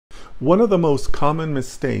One of the most common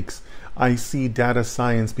mistakes I see data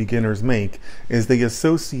science beginners make is they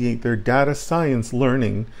associate their data science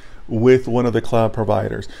learning with one of the cloud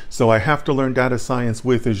providers. So I have to learn data science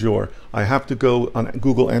with Azure. I have to go on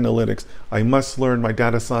Google Analytics. I must learn my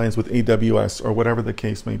data science with AWS or whatever the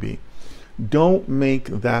case may be. Don't make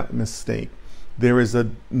that mistake. There is a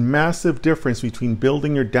massive difference between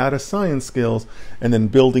building your data science skills and then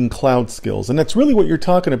building cloud skills. And that's really what you're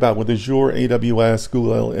talking about with Azure, AWS,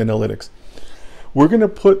 Google Analytics. We're going to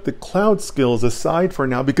put the cloud skills aside for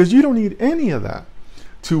now because you don't need any of that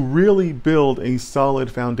to really build a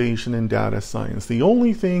solid foundation in data science. The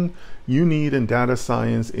only thing you need in data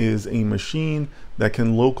science is a machine that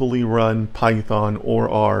can locally run Python or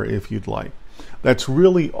R if you'd like. That's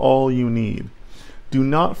really all you need. Do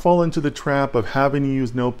not fall into the trap of having to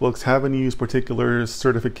use notebooks, having to use particular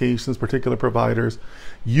certifications, particular providers.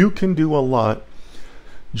 You can do a lot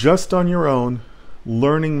just on your own,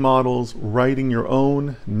 learning models, writing your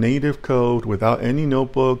own native code without any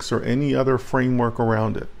notebooks or any other framework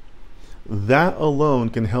around it. That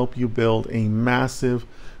alone can help you build a massive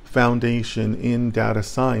foundation in data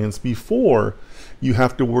science before you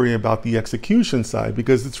have to worry about the execution side,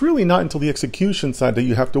 because it's really not until the execution side that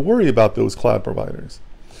you have to worry about those cloud providers.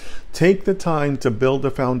 Take the time to build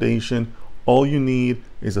a foundation. All you need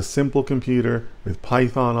is a simple computer with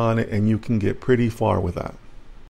Python on it, and you can get pretty far with that.